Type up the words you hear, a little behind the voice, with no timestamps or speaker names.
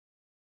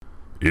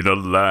In a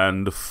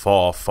land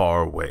far,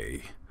 far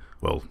away.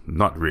 Well,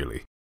 not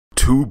really.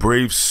 Two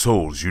brave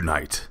souls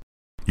unite.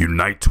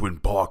 Unite to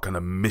embark on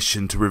a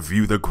mission to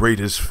review the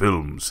greatest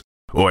films,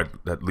 or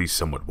at least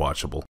somewhat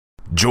watchable.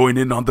 Join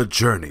in on the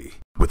journey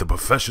with the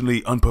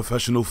professionally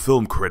unprofessional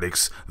film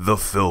critics, the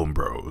Film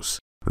Bros.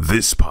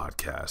 This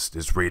podcast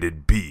is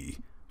rated B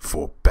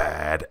for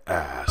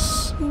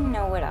badass. You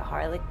know what a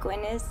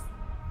harlequin is?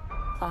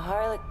 A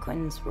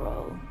harlequin's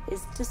role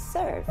is to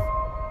serve.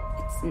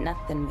 It's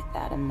nothing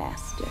without a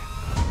master.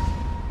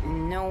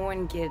 No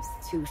one gives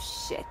two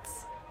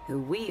shits who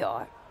we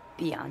are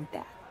beyond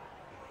that.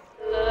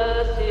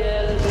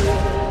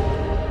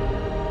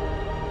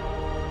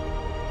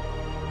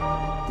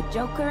 The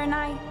Joker and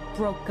I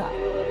broke up.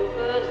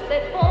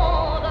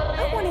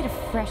 I wanted a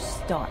fresh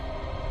start.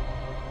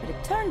 But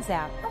it turns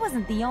out I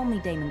wasn't the only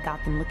dame in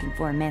Gotham looking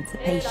for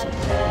emancipation.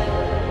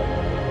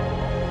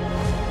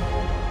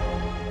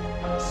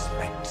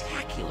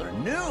 Spectacular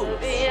news!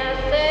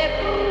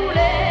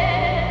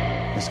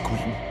 Miss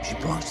Queen, she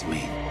belongs to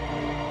me.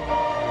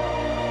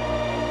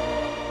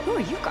 Who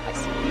are you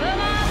guys?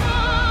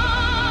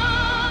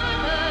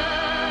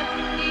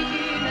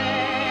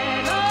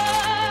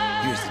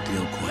 Here's the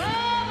deal, Queen.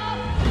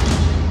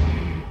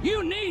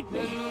 You need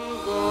me!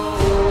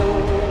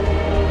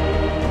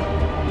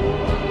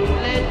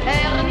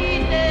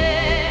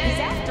 He's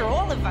after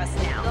all of us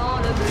now.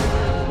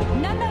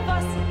 None of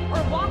us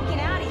are walking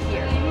out of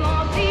here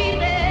unless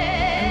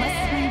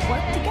we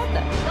work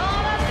together.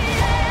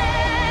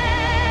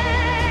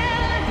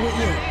 What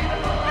year? You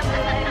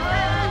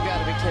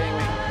gotta be kidding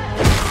me.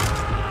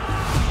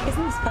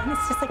 Isn't this fun?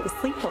 It's just like a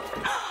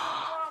sleepover.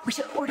 We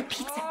should order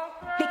pizza.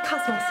 Big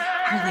cosmos.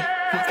 Harley,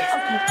 focus.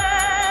 Okay.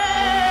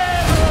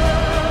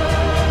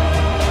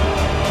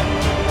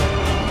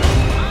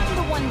 I'm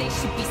the one they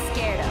should be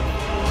scared of.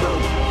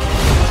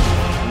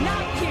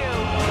 Not you.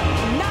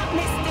 Not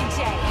Mr. J.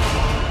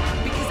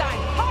 Because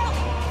I'm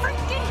Harley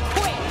freaking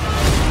Quinn.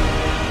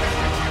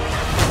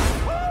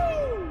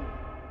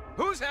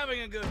 Who's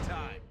having a good time?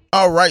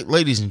 All right,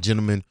 ladies and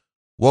gentlemen,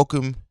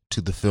 welcome to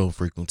the Film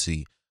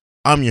Frequency.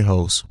 I'm your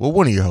host,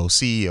 one of your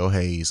hosts, CEO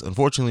Hayes.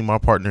 Unfortunately, my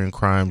partner in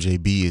crime,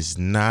 JB, is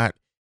not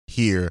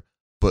here,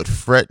 but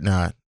fret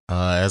not.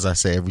 As I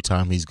say every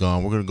time he's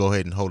gone, we're going to go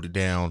ahead and hold it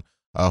down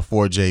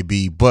for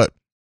JB. But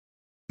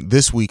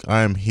this week,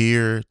 I am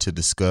here to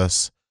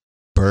discuss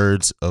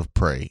Birds of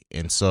Prey.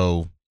 And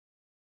so,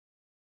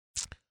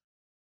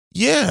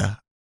 yeah,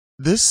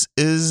 this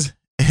is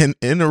an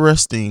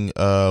interesting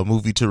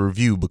movie to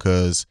review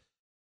because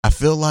I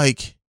feel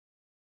like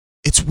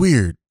it's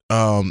weird.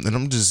 And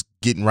I'm just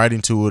getting right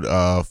into it.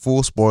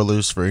 Full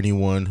spoilers for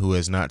anyone who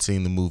has not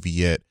seen the movie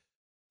yet.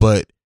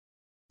 But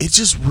it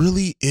just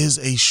really is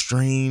a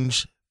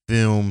strange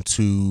film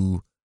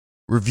to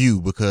review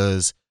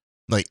because,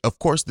 like, of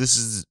course,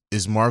 this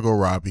is Margot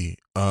Robbie.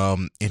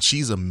 And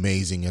she's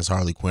amazing as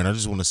Harley Quinn. I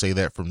just want to say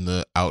that from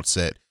the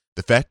outset.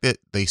 The fact that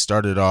they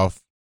started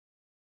off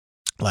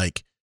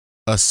like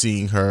us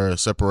seeing her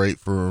separate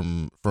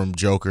from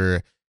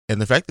Joker, and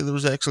the fact that there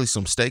was actually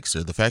some stakes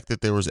there, the fact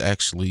that there was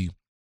actually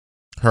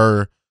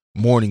her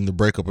mourning the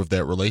breakup of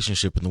that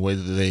relationship and the way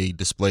that they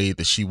displayed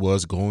that she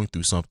was going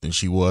through something,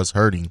 she was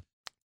hurting,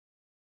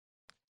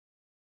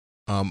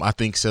 I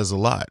think says a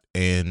lot.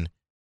 And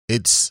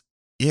it's,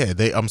 yeah,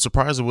 I'm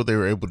surprised at what they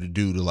were able to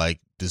do to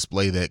like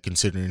display that,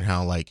 considering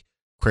how like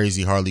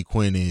crazy Harley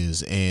Quinn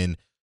is. And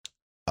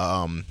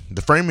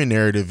the framing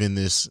narrative in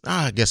this,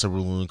 I guess I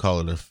really wouldn't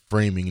call it a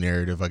framing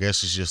narrative. I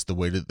guess it's just the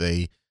way that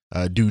they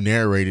do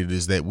narrate it,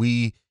 is that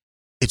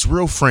it's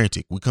real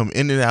frantic. We come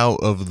in and out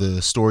of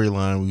the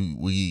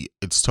storyline.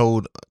 It's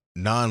told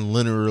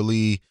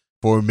non-linearly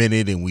for a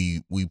minute, and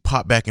we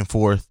pop back and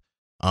forth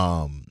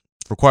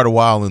for quite a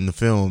while in the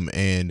film.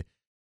 And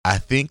I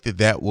think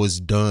that was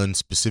done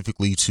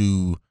specifically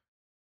to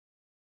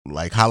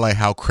like highlight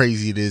how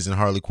crazy it is in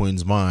Harley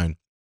Quinn's mind.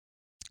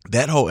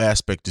 That whole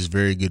aspect is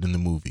very good in the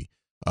movie.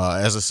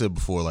 As I said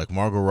before, like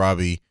Margot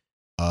Robbie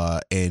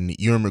and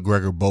Ewan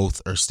McGregor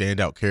both are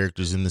standout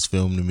characters in this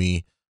film to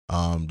me.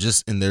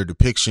 Just in their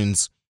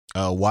depictions,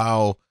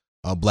 while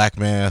Black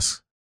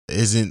Mask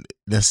isn't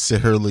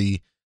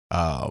necessarily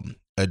a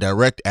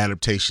direct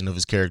adaptation of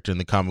his character in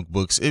the comic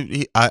books,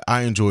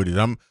 I enjoyed it.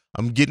 I'm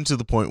getting to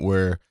the point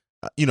where,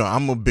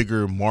 I'm a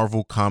bigger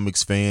Marvel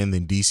Comics fan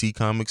than DC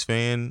Comics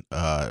fan,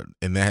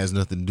 and that has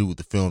nothing to do with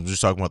the film. I'm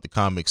just talking about the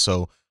comics,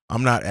 so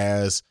I'm not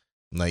as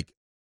like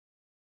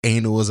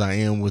anal as I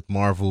am with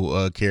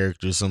Marvel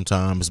characters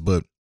sometimes,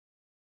 but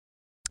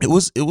it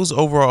was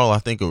overall, I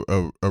think,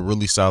 a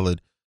really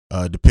solid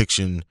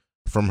depiction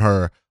from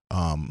her.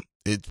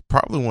 It's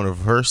probably one of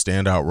her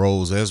standout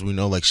roles. As we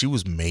know, like, she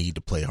was made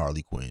to play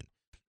Harley Quinn,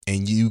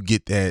 and you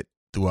get that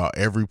throughout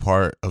every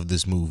part of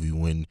this movie.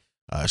 When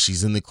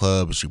she's in the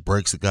club and she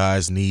breaks the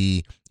guy's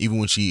knee, even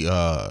when she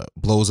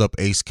blows up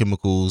Ace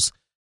Chemicals,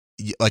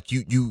 like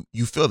you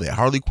feel that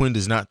Harley Quinn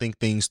does not think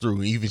things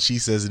through. Even she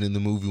says it in the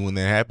movie when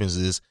that happens,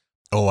 is,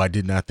 "Oh, I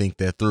did not think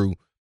that through,"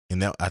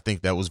 and I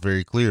think that was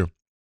very clear.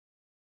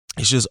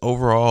 It's just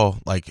overall,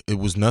 like, it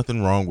was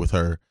nothing wrong with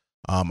her.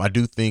 I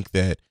do think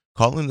that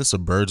calling this a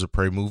Birds of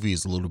Prey movie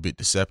is a little bit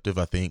deceptive.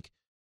 I think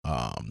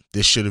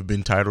this should have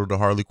been titled a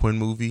Harley Quinn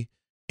movie,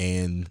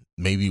 and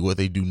maybe what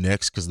they do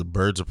next, because the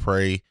Birds of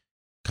Prey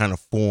kind of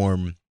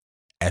form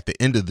at the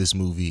end of this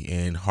movie,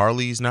 and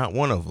Harley's not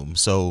one of them.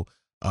 So,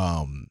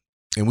 and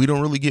we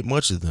don't really get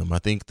much of them. I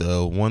think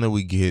the one that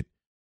we get,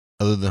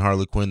 other than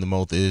Harley Quinn, the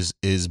most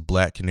is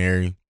Black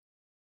Canary,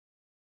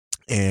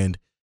 and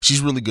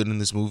she's really good in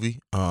this movie.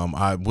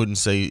 I wouldn't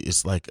say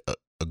it's like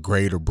a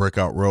great or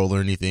breakout role or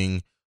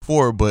anything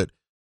for her, but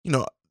you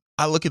know,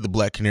 I look at the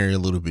Black Canary a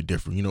little bit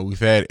different. You know, we've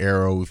had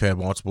Arrow, we've had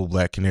multiple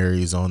Black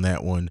Canaries on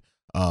that one,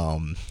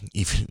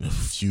 even a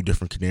few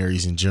different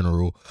canaries in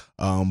general.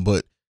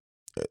 But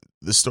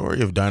the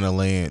story of Dinah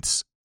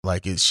Lance,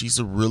 like, she's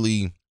a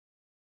really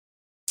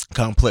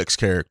complex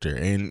character,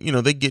 and you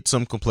know, they get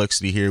some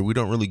complexity here. We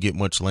don't really get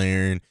much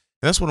layering, and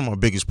that's one of my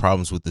biggest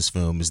problems with this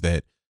film, is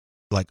that,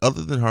 like,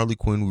 other than Harley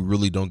Quinn, we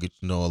really don't get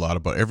to know a lot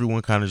about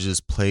everyone. Kind of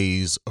just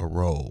plays a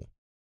role.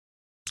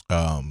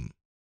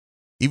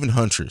 Even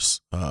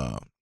Huntress,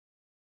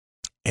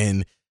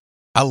 and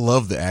I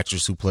love the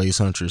actress who plays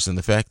Huntress, and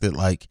the fact that,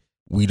 like,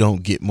 we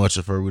don't get much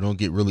of her. We don't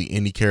get really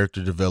any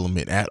character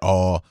development at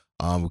all.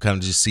 We kind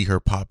of just see her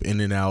pop in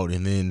and out,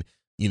 and then,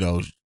 you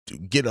know,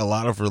 get a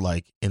lot of her,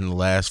 like, in the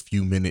last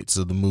few minutes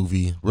of the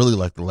movie, really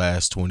like the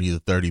last 20 to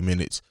 30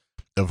 minutes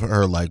of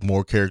her, like,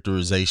 more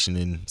characterization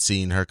and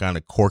seeing her kind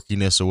of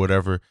quirkiness or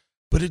whatever.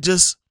 But it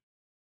just,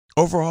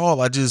 overall,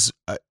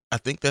 I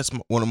think that's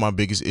one of my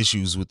biggest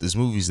issues with this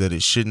movie, is that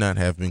it should not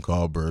have been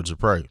called Birds of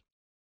Prey.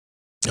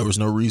 There was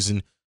no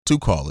reason to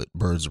call it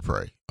Birds of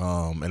Prey.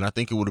 And I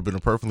think it would have been a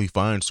perfectly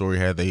fine story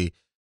had they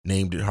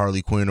named it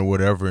Harley Quinn or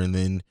whatever, and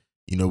then,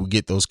 you know, we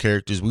get those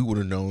characters. We would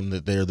have known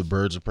that they're the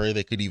Birds of Prey.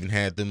 They could even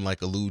had them,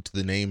 like, allude to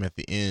the name at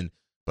the end.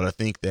 But I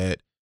think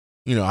that,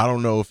 you know, I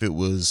don't know if it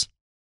was,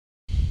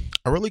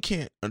 I really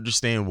can't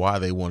understand why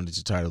they wanted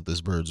to title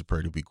this Birds of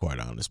Prey, to be quite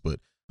honest. But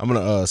I'm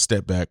going to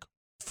step back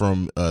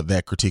from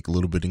that critique a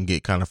little bit and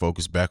get kind of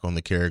focused back on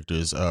the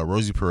characters.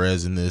 Rosie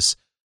Perez in this,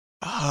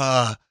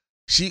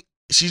 she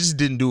just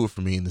didn't do it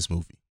for me in this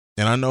movie.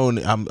 And I know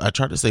I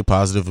try to stay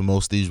positive in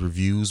most of these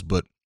reviews,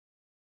 but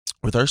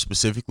with her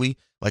specifically,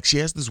 like, she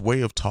has this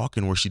way of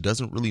talking where she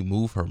doesn't really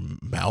move her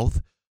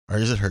mouth, or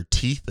is it her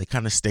teeth? They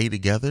kind of stay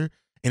together,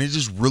 and it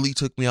just really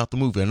took me out the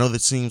movie. I know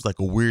that seems like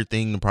a weird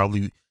thing to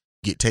probably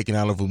get taken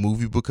out of a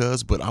movie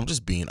but I'm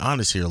just being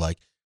honest here. Like,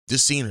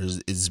 this scene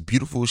is as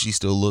beautiful as she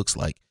still looks,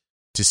 like,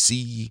 to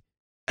see,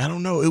 I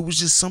don't know, it was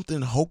just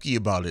something hokey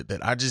about it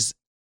that I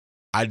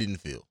didn't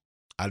feel.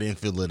 I didn't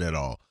feel it at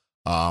all.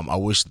 I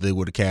wish they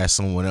would have cast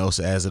someone else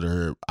as it,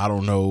 or I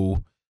don't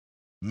know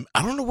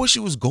what she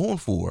was going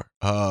for,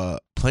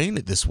 playing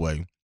it this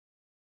way.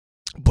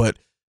 But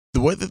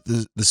the way that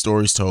the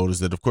story's told is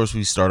that, of course,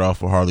 we start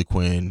off with Harley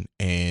Quinn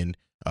and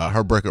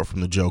her breakup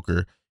from the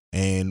Joker,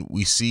 and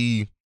we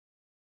see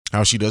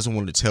how she doesn't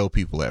want to tell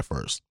people at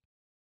first.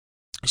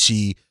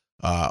 She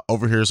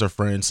overhears her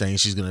friend saying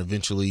she's going to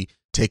eventually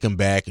take him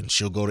back, and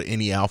she'll go to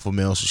any alpha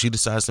male. So she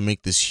decides to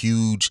make this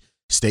huge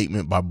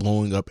statement by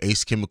blowing up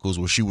Ace Chemicals,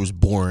 where she was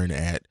born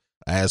at,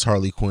 as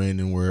Harley Quinn,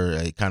 and where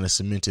it kind of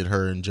cemented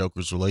her and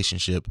Joker's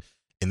relationship.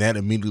 And that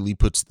immediately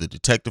puts the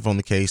detective on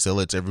the case. That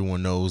lets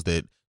everyone knows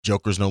that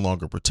Joker's no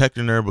longer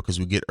protecting her, because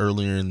we get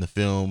earlier in the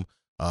film,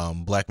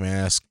 Black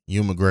Mask,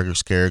 Ewan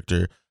McGregor's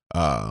character,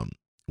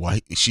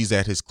 why she's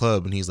at his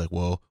club, and he's like,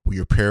 well, will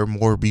your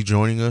paramour be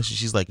joining us? And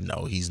she's like,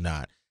 no, he's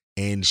not.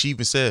 And she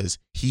even says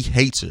he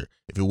hates her.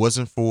 If it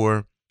wasn't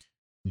for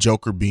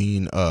Joker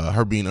being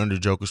her being under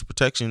Joker's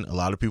protection, a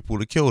lot of people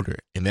would have killed her.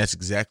 And that's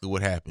exactly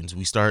what happens.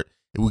 We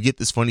get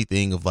this funny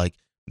thing of, like,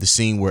 the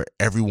scene where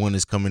everyone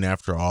is coming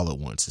after her all at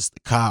once. It's the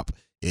cop,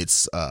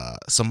 it's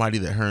somebody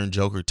that her and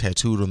Joker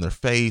tattooed on their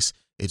face,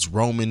 it's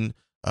Roman's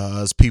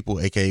people,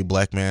 aka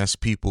Black Mask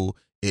people,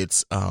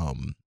 it's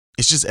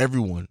just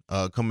everyone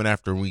coming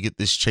after her. And we get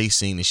this chase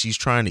scene, and she's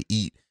trying to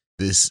eat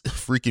this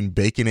freaking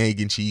bacon,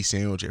 egg, and cheese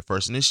sandwich at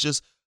first, and it's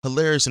just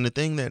hilarious. And the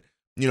thing that,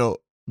 you know,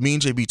 me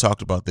and JB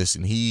talked about this,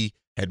 and he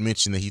had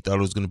mentioned that he thought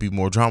it was going to be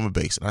more drama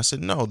based, and I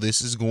said, no,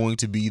 this is going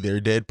to be their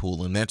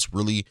Deadpool, and that's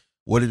really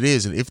what it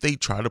is. And if they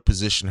try to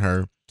position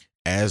her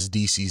as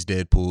DC's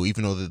Deadpool,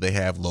 even though that they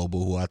have Lobo,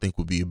 who I think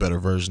would be a better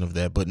version of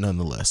that, but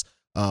nonetheless,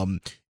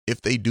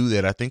 if they do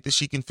that, I think that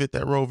she can fit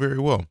that role very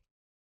well.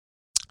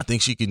 I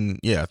think she can,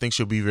 I think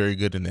she'll be very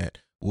good in that.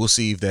 We'll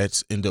see if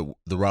that's end up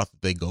the route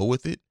that they go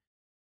with it.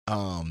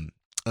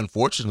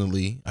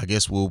 Unfortunately, I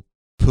guess we'll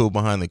pull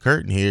behind the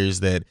curtain here, is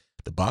that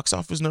the box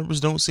office numbers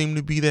don't seem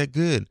to be that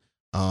good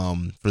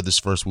for this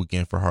first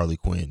weekend for Harley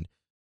Quinn.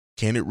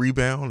 Can it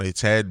rebound?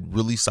 It's had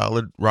really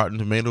solid Rotten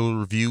Tomato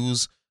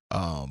reviews.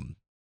 I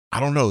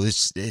don't know.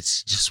 It's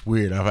just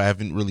weird. I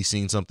haven't really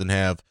seen something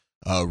have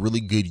a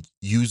really good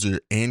user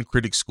and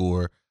critic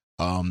score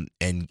and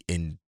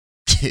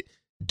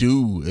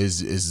do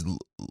as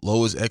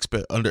low as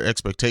under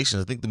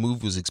expectations. I think the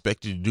movie was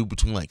expected to do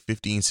between like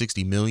 50 and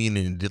 60 million,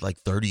 and it did like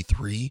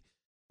 33,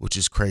 which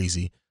is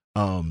crazy.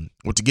 Well,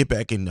 to get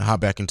back and hop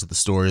back into the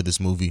story of this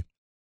movie,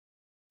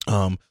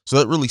 So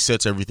that really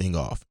sets everything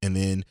off. And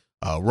then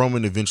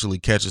Roman eventually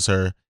catches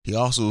her. He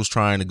also is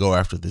trying to go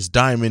after this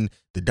diamond.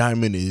 The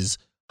diamond is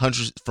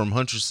from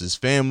Huntress's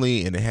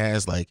family, and it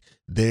has like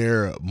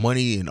their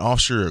money and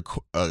offshore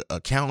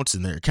accounts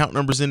and their account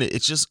numbers in it.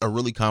 It's just a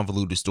really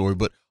convoluted story,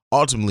 but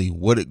ultimately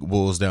what it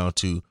boils down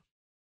to,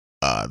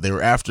 they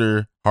were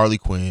after Harley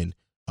Quinn.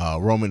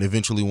 Roman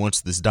eventually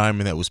wants this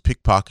diamond that was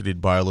pickpocketed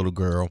by a little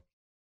girl.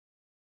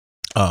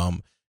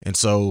 And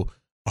so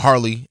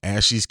Harley,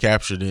 as she's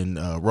captured in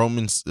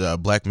Roman's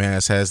Black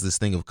Mass, has this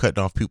thing of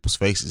cutting off people's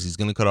faces. He's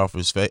going to cut off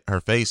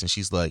her face, and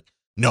she's like,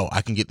 no,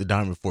 I can get the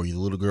diamond for you. The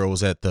little girl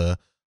was at the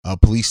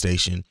police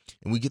station,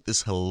 and we get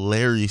this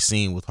hilarious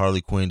scene with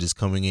Harley Quinn just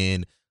coming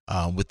in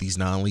with these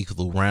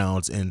non-lethal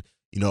rounds. And,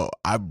 you know,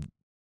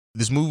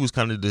 this movie was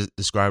kind of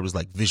described as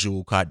like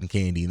visual cotton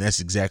candy, and that's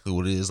exactly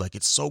what it is. Like,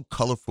 it's so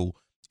colorful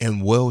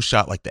and well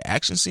shot. Like, the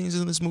action scenes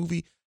in this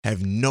movie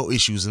have no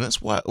issues, and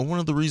that's why one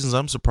of the reasons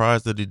I'm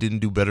surprised that it didn't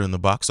do better in the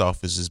box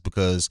office is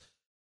because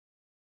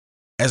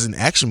as an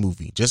action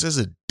movie, just as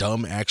a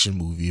dumb action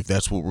movie, if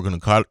that's what we're going to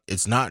call it,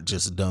 it's not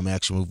just a dumb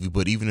action movie,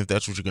 but even if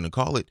that's what you're going to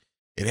call it,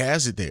 it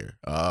has it there.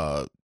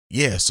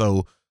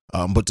 So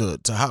but to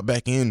hop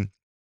back in,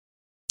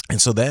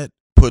 and so that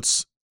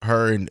puts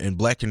her and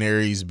Black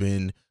Canary's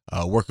been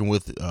working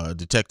with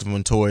Detective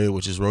Montoya,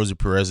 which is Rosie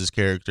Perez's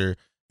character,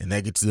 and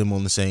that gets them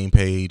on the same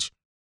page.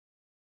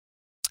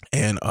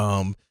 And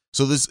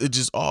so it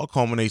just all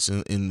culminates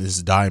in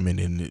this diamond,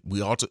 and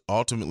we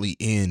ultimately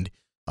end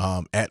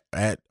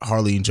at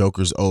Harley and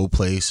Joker's old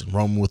place, and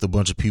Roman with a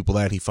bunch of people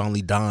he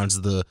finally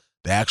dons the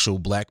actual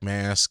black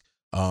mask,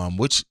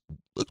 which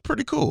looks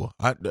pretty cool.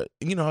 I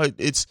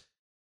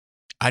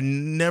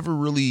never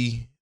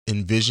really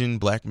envisioned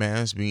Black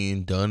Mask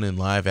being done in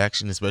live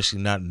action,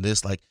 especially not in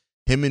this. Like,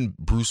 him and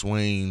Bruce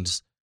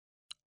Wayne's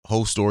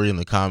whole story in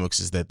the comics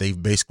is that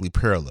they've basically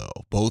parallel,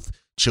 both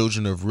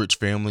children of rich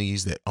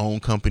families that own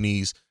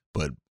companies,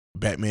 but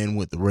Batman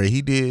went the way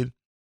he did.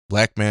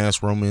 Black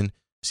Mask, Roman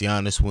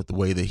Sionis went the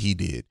way that he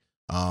did.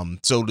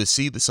 So to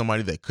see that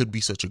somebody that could be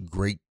such a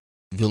great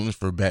villain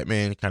for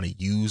Batman kind of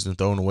used and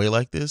thrown away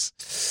like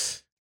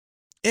this,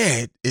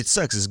 yeah, it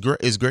sucks. As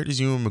great as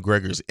Ewan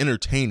McGregor, as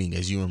entertaining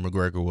as Ewan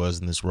McGregor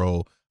was in this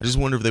role, I just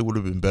wonder if they would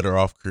have been better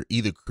off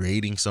either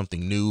creating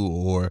something new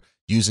or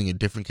using a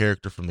different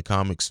character from the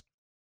comics.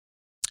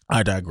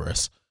 I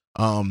digress.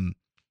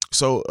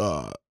 So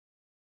I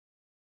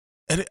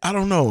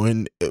don't know.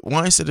 And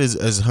when I said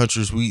as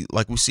Huntress, we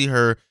see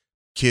her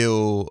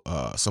kill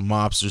some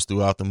mobsters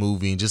throughout the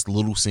movie, and just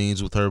little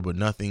scenes with her, but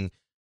nothing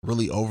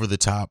really over the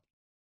top.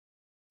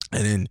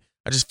 And then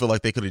I just feel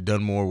like they could have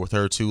done more with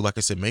her too. Like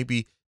I said,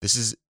 maybe this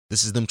is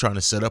them trying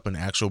to set up an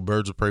actual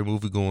Birds of Prey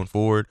movie going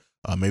forward.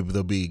 Maybe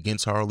they'll be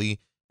against Harley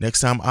next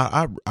time.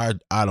 I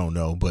don't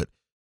know, but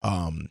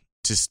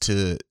just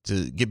to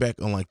get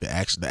back on like the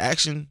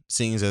action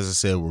scenes, as I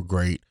said, were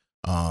great.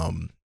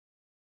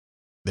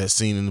 That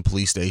scene in the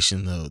police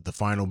station, the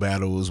final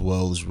battle as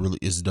well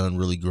is done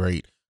really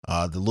great.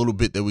 The little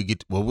bit that we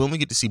only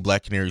get to see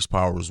Black Canary's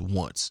powers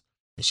once,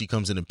 and she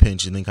comes in a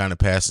pinch and then kind of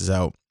passes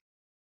out.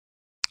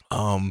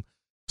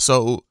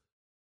 So,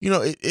 you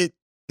know,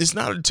 it's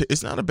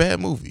not a bad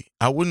movie.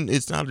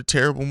 It's not a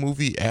terrible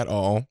movie at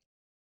all.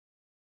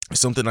 It's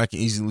something I can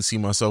easily see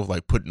myself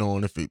like putting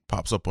on if it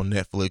pops up on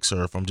Netflix,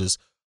 or if I'm just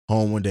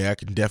home one day, I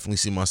can definitely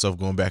see myself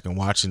going back and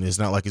watching it. It's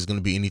not like it's going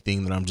to be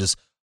anything that I'm just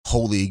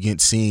wholly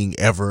against seeing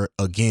ever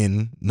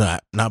again.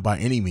 Not by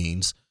any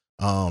means.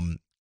 And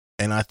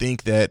I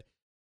think that,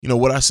 you know,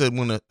 what I said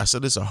when I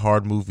said it's a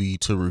hard movie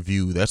to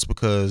review, that's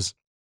because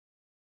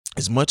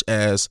as much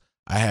as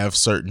I have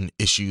certain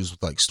issues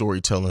with like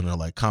storytelling or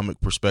like comic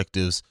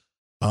perspectives,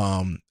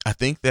 I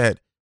think that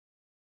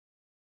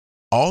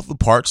all the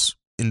parts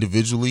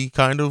individually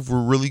kind of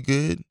were really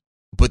good,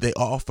 but they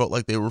all felt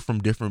like they were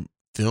from different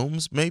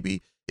films.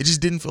 Maybe it just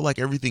didn't feel like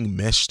everything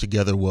meshed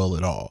together well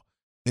at all.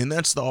 And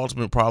that's the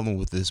ultimate problem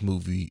with this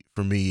movie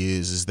for me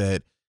is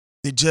that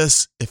it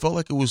felt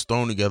like it was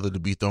thrown together to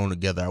be thrown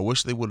together. I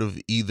wish they would have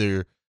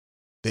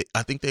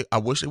I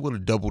wish they would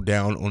have doubled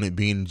down on it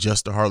being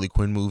just a Harley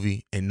Quinn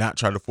movie and not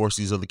try to force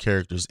these other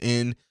characters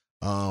in.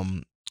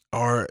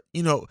 Or,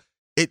 you know,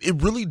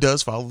 it really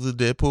does follow the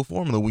Deadpool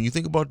formula. When you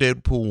think about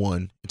Deadpool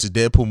 1, it's a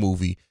Deadpool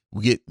movie.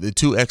 We get the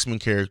two X-Men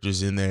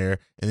characters in there,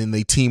 and then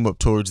they team up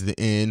towards the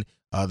end.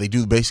 They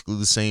do basically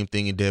the same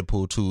thing in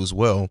Deadpool 2 as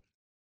well.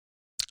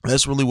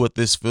 That's really what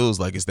this feels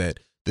like, is that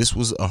this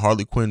was a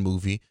Harley Quinn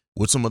movie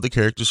with some other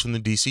characters from the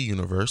DC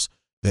universe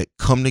that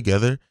come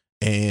together.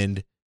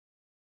 And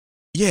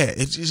yeah,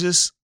 it's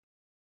just,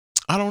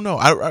 I don't know.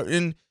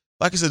 And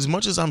like I said, as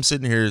much as I'm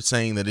sitting here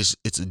saying that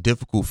it's a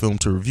difficult film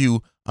to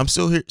review, I'm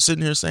still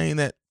sitting here saying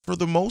that for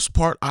the most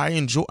part, I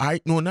enjoyed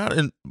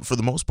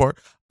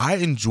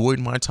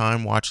my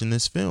time watching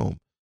this film.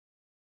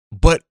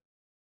 But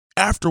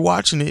after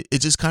watching it,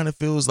 it just kind of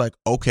feels like,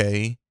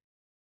 okay,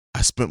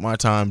 I spent my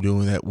time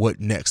doing that. What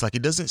next? Like,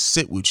 it doesn't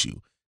sit with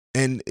you.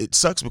 And it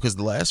sucks because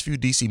the last few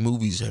DC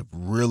movies have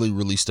really,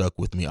 really stuck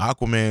with me.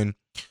 Aquaman,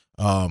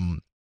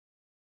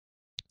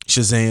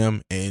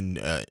 Shazam,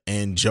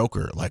 and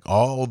Joker. Like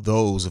all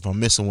those, if I'm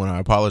missing one, I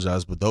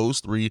apologize, but those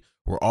three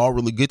were all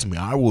really good to me.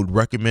 I would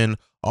recommend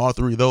all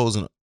three of those.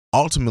 And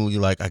ultimately,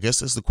 like, I guess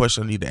that's the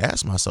question I need to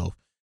ask myself.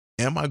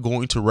 Am I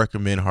going to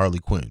recommend Harley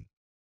Quinn?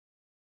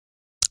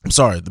 I'm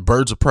sorry, the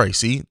Birds of Prey.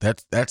 See,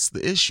 that's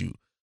the issue.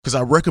 Because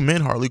I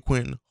recommend Harley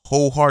Quinn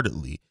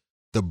wholeheartedly.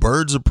 The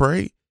Birds of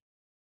Prey,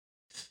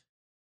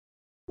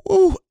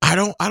 ooh, I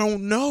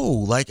don't know.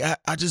 Like I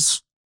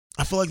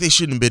feel like they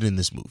shouldn't have been in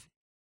this movie.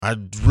 I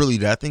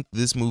think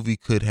this movie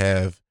could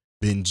have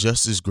been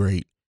just as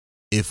great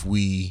if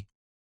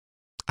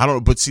I don't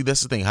know, but see, that's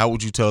the thing. How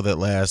would you tell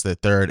that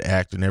third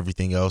act and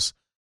everything else?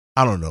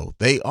 I don't know.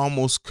 They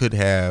almost could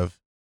have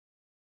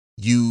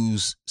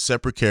used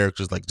separate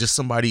characters, like just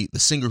somebody, the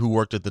singer who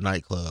worked at the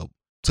nightclub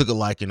took a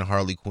liking to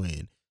Harley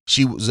Quinn.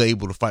 She was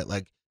able to fight.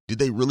 Like, did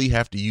they really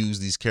have to use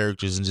these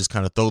characters and just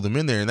kind of throw them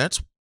in there? And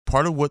that's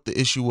part of what the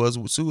issue was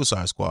with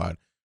Suicide Squad,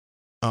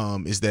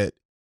 is that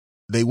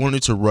they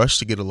wanted to rush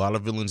to get a lot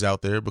of villains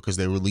out there because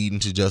they were leading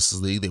to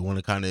Justice League. They want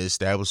to kind of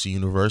establish the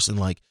universe, and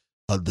like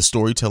the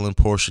storytelling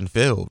portion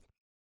failed.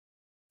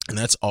 And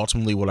that's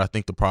ultimately what I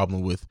think the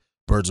problem with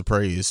Birds of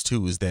Prey is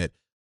too, is that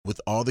with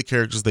all the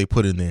characters they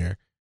put in there,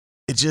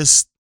 it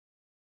just,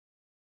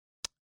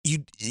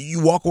 you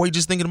walk away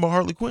just thinking about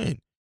Harley Quinn.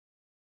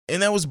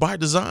 And that was by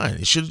design.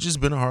 It should have just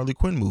been a Harley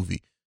Quinn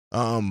movie.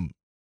 I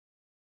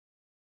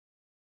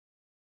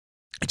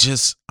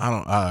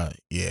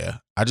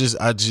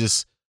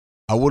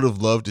would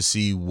have loved to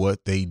see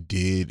what they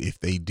did if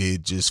they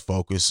did just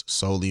focus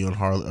solely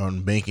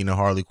on making a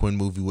Harley Quinn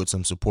movie with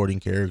some supporting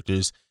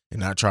characters and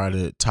not trying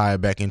to tie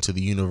it back into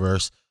the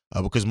universe.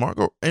 Because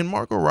Margot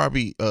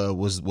Robbie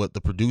was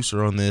the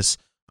producer on this,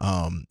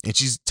 and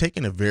she's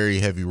taking a very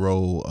heavy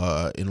role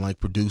in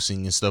like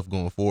producing and stuff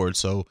going forward.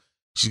 So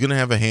she's gonna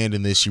have a hand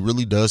in this. She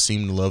really does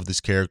seem to love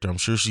this character. I'm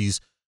sure she's.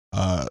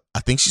 I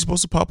think she's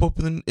supposed to pop up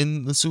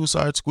in the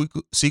Suicide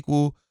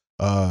sequel.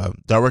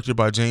 Directed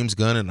by James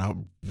Gunn, and I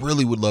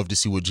really would love to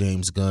see what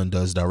James Gunn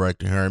does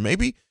directing her.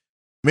 Maybe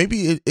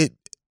it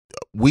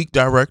weak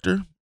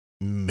director,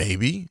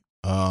 maybe.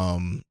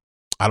 I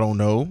don't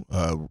know.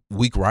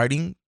 Weak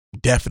writing,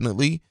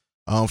 definitely.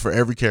 For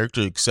every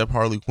character except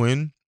Harley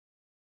Quinn.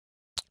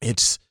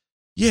 It's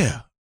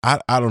I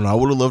don't know. I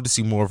would have loved to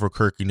see more of her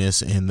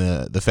quirkiness and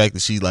the fact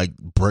that she like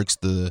breaks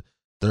the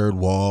third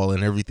wall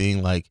and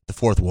everything, like the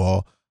fourth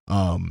wall.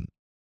 It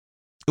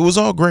was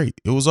all great.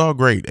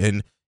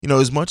 And you know,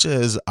 as much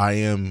as I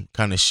am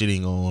kind of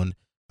shitting on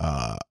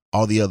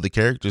all the other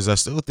characters, I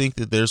still think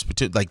that there's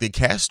potential. Like, they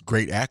cast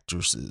great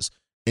actresses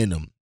in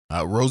them.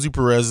 Rosie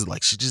Perez is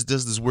like, she just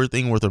does this weird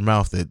thing with her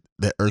mouth that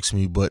irks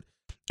me. But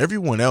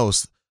everyone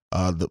else,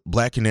 the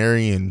Black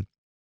Canary and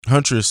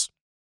Huntress,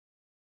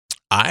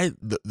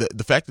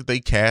 the fact that they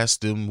cast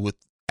them with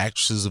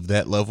actresses of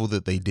that level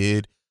that they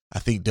did, I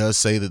think does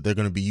say that they're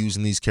going to be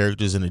using these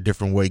characters in a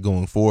different way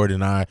going forward.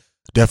 And I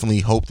definitely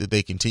hope that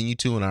they continue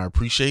to, and I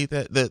appreciate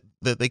that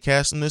they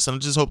cast in this, and I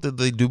just hope that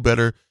they do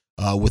better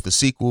with the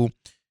sequel.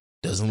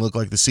 Doesn't look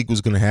like the sequel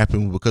is going to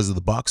happen because of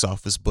the box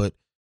office, but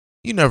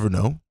you never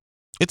know.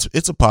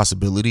 It's a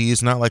possibility.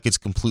 It's not like it's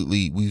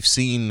completely. We've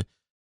seen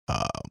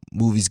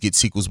movies get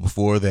sequels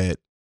before that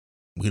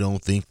we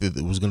don't think that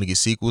it was going to get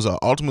sequels.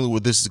 Ultimately,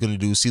 what this is going to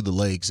do is see the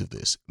legs of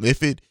this.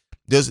 If it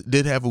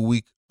did have a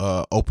weak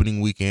opening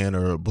weekend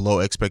or below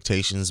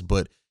expectations,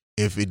 but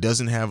if it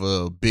doesn't have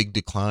a big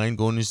decline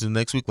going into the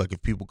next week, like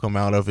if people come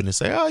out of it and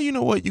say, oh, you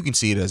know what, you can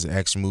see it as an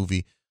action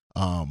movie,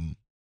 then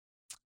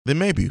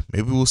maybe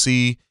we'll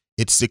see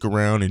it stick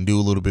around and do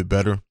a little bit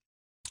better.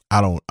 I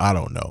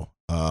don't know.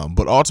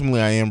 But ultimately,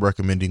 I am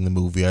recommending the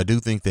movie. I do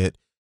think that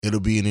it'll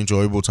be an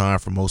enjoyable time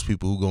for most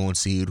people who go and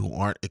see it, who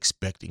aren't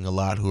expecting a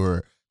lot, who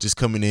are just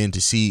coming in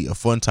to see a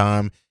fun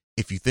time.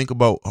 If you think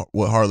about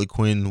what Harley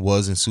Quinn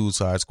was in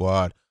Suicide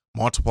Squad,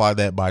 multiply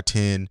that by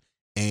 10,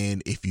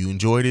 and if you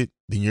enjoyed it,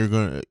 then you're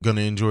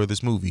gonna enjoy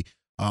this movie.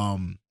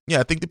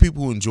 I think the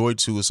people who enjoyed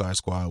Suicide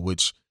Squad,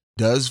 which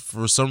does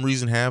for some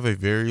reason have a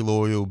very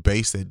loyal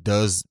base that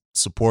does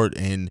support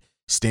and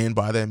stand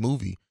by that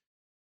movie,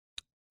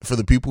 for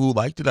the people who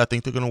liked it, I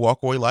think they're gonna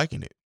walk away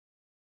liking it.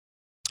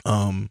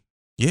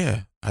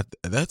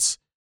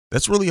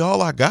 That's really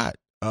all I got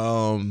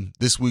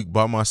this week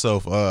by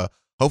myself.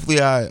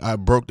 Hopefully I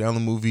broke down the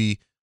movie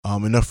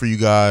enough for you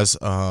guys.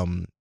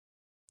 And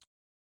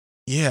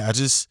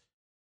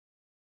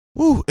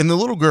the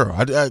little girl,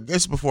 I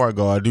guess before I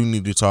go, I do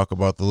need to talk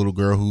about the little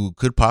girl who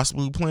could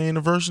possibly play in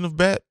a version of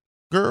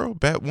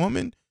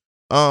Batwoman.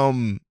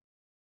 I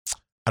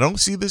don't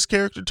see this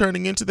character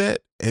turning into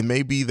that, and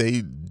maybe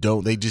they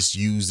just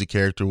use the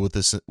character with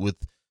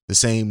the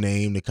same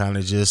name to kind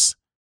of just,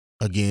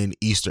 again,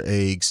 Easter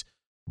eggs.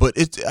 But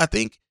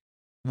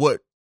before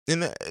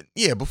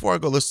I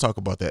go, let's talk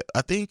about that.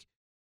 I think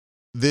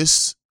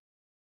this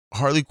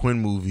Harley Quinn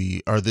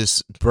movie, or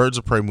this Birds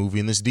of Prey movie,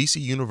 and this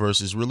DC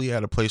universe is really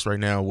at a place right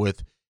now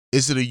with,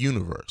 is it a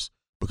universe?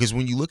 Because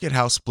when you look at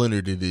how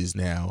splintered it is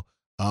now,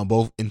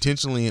 both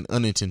intentionally and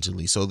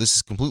unintentionally, so this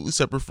is completely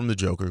separate from the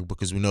Joker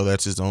because we know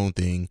that's his own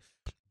thing.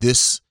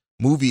 This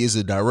movie is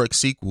a direct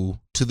sequel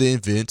to the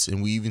events,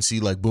 and we even see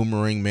like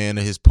Boomerang Man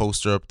and his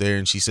poster up there,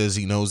 and she says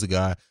he knows the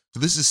guy. So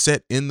this is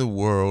set in the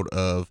world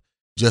of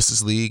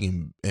Justice League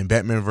and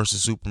Batman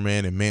versus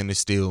Superman and Man of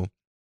Steel.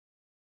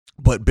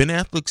 But Ben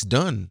Affleck's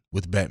done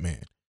with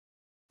Batman.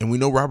 And we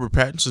know Robert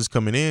Pattinson's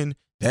coming in.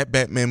 That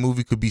Batman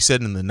movie could be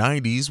set in the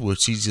 90s where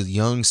she's a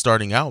young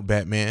starting out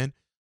Batman.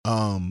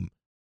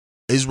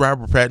 Is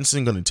Robert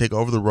Pattinson going to take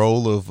over the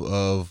role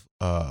of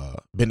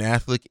Ben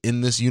Affleck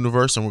in this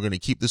universe, and we're going to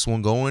keep this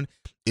one going?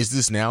 Is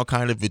this now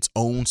kind of its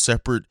own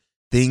separate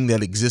thing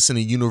that exists in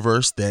a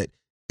universe that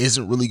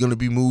isn't really going to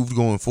be moved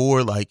going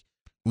forward? Like,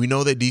 we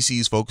know that DC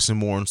is focusing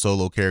more on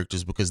solo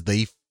characters because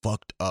they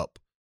fucked up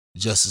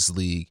Justice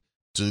League.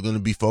 So they're going to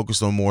be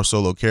focused on more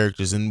solo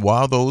characters. And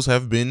while those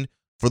have been,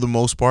 for the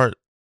most part,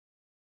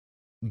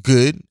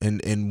 good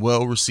and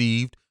well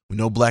received, we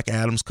know Black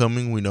Adam's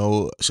coming. We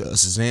know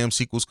Shazam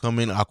sequel's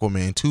coming.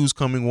 Aquaman 2's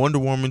coming. Wonder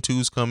Woman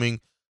 2's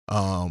coming.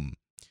 Like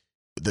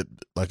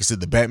I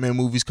said, the Batman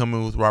movie's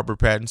coming with Robert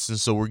Pattinson.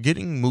 So we're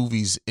getting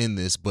movies in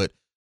this, but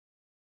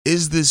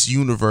is this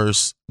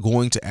universe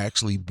going to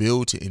actually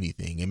build to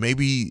anything? And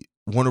maybe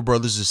Warner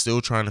Brothers is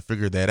still trying to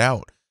figure that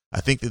out.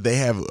 I think that they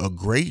have a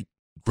great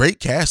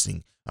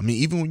casting. I mean,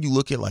 even when you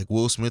look at like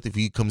Will Smith, if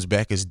he comes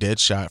back as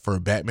Deadshot for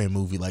a Batman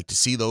movie, like to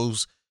see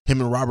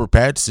him and Robert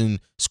Pattinson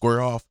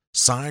square off,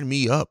 sign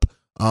me up.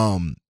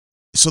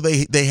 So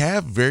they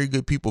have very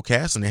good people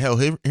casting. Hell,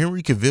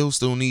 Henry Cavill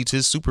still needs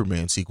his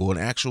Superman sequel, an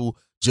actual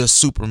just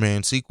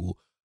Superman sequel,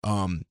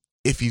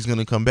 if he's going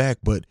to come back.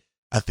 But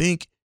I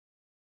think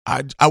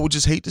I would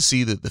just hate to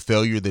see the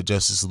failure that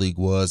Justice League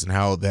was and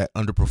how that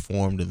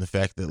underperformed, and the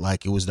fact that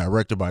like it was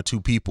directed by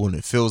two people and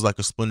it feels like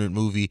a splintered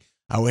movie.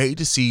 I would hate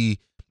to see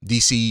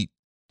DC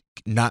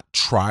not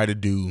try to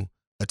do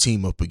a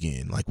team up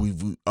again. Like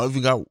we've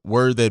even got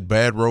word that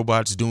Bad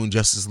Robot's doing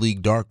Justice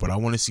League Dark, but I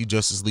want to see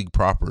Justice League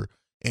proper.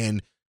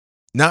 And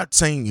not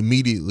saying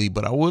immediately,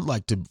 but I would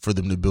like for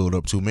them to build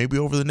up to maybe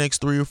over the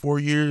next 3 or 4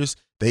 years.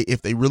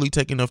 If they really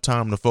take enough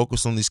time to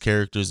focus on these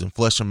characters and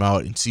flesh them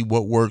out and see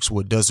what works,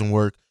 what doesn't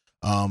work,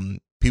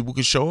 people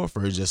could show up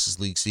for a Justice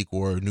League sequel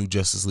or a new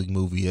Justice League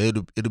movie.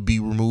 It'll be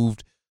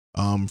removed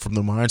from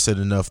the mindset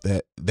enough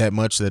that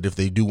much that if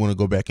they do want to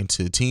go back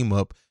into a team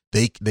up,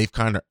 they've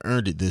kind of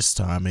earned it this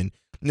time. And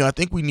I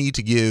think we need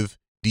to give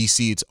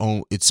DC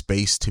its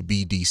space to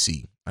be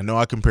DC. I know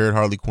I compared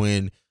Harley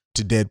Quinn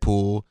to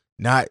Deadpool,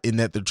 not in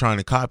that they're trying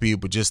to copy it,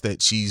 but just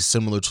that she's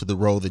similar to the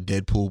role that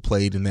Deadpool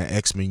played in that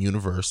X-Men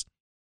universe,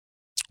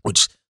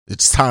 which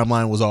its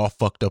timeline was all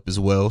fucked up as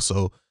well.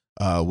 So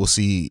we'll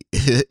see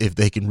if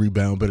they can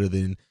rebound better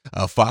than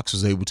Fox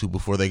was able to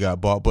before they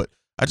got bought. But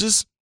I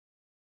just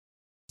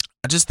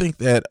think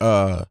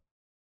that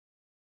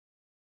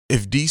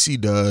if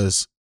DC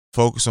does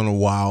focus on a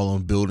while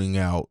on building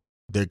out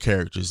their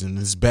characters, and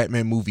this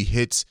Batman movie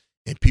hits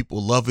and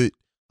people love it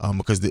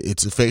because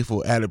it's a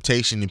faithful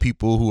adaptation, and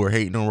people who are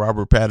hating on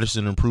Robert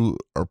Pattinson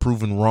are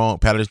proven wrong.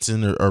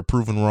 Pattinson are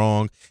proven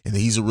wrong, and that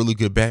he's a really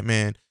good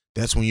Batman.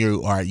 That's when you're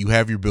all right. You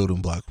have your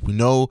building block. We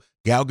know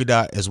Gal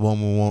Gadot as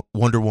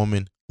Wonder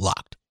Woman,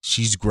 locked.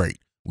 She's great.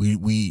 We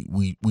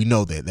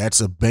know that.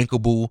 That's a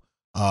bankable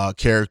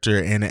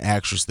character and an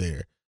actress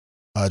there.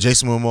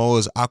 Jason Momoa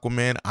is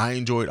Aquaman. I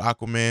enjoyed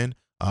Aquaman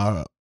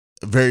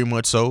very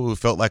much so. It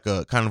felt like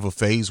a kind of a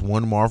phase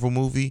 1 Marvel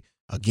movie.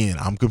 Again,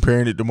 I'm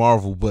comparing it to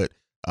Marvel, but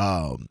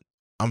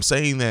I'm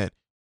saying that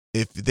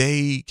if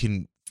they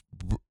can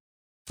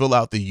fill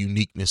out the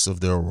uniqueness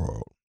of their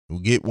world, we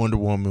get Wonder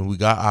Woman, we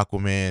got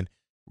Aquaman,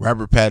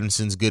 Robert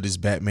Pattinson's good as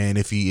Batman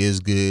if he is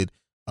good.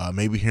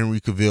 Maybe Henry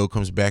Cavill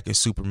comes back as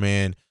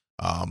Superman.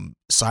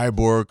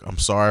 Cyborg, I'm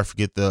sorry, I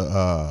forget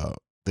the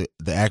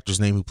actor's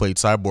name who played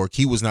Cyborg.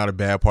 He was not a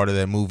bad part of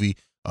that movie.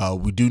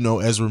 We do know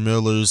Ezra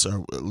Miller's,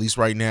 or at least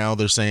right now,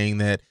 they're saying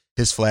that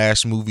his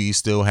Flash movie is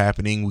still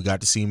happening. We got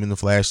to see him in the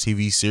Flash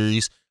TV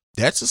series.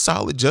 That's a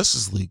solid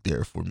Justice League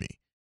there for me.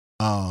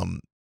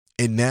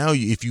 And now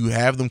if you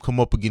have them come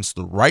up against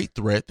the right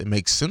threat that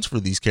makes sense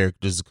for these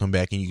characters to come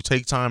back, and you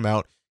take time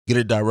out, get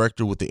a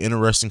director with the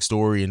interesting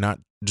story and not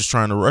just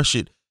trying to rush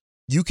it,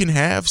 you can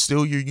have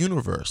still your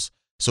universe.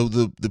 So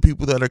the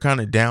people that are kind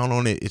of down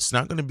on it, it's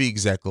not going to be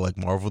exactly like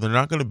Marvel. They're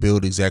not going to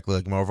build exactly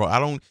like Marvel.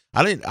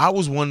 I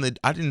was one that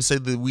I didn't say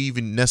that we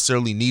even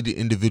necessarily needed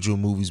individual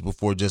movies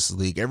before Justice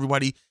League.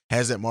 Everybody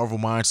has that Marvel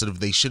mindset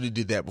of they should have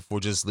did that before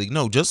Justice League.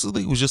 No, Justice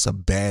League was just a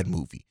bad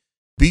movie.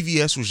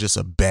 BVS was just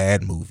a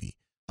bad movie.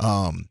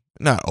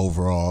 Not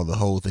overall, the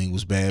whole thing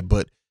was bad,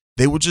 but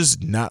they were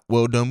just not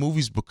well done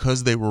movies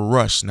because they were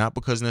rushed, not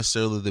because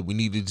necessarily that we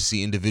needed to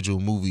see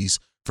individual movies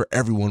for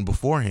everyone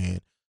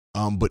beforehand.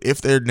 But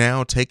if they're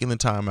now taking the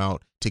time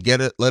out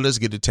to let us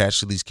get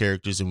attached to these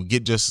characters and we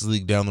get Justice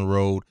League down the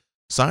road,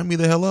 sign me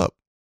the hell up.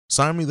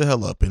 Sign me the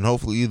hell up. And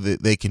hopefully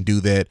they can do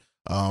that.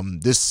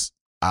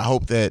 I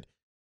hope that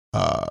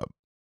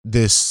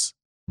this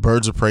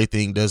Birds of Prey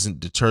thing doesn't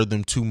deter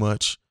them too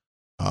much.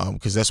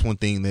 Because that's one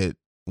thing that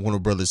Warner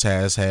Brothers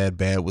has had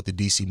bad with the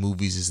DC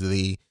movies is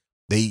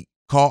they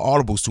call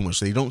audibles too much.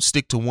 They don't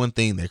stick to one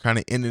thing. They're kind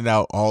of in and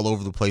out all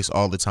over the place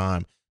all the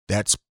time.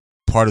 That's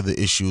part of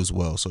the issue as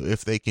well. So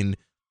if they can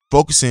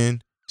focus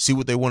in, see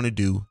what they want to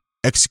do,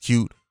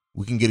 execute,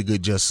 we can get a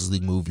good Justice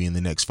League movie in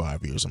the next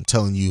 5 years. I'm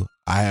telling you,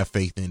 I have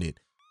faith in it.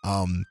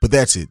 But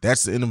that's it.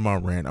 That's the end of my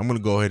rant. I'm going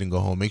to go ahead and go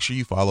home. Make sure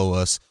you follow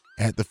us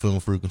at The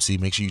Film Frequency.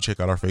 Make sure you check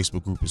out our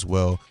Facebook group as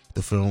well,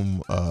 The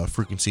Film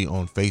Frequency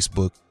on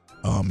Facebook.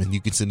 And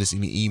you can send us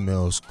any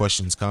emails,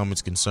 questions,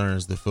 comments,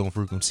 concerns,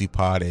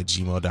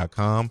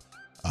 thefilmfrequencypod@gmail.com.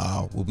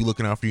 We'll be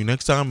looking out for you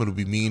next time. It'll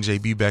be me and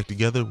JB back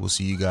together. We'll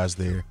see you guys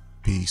there.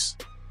 Peace.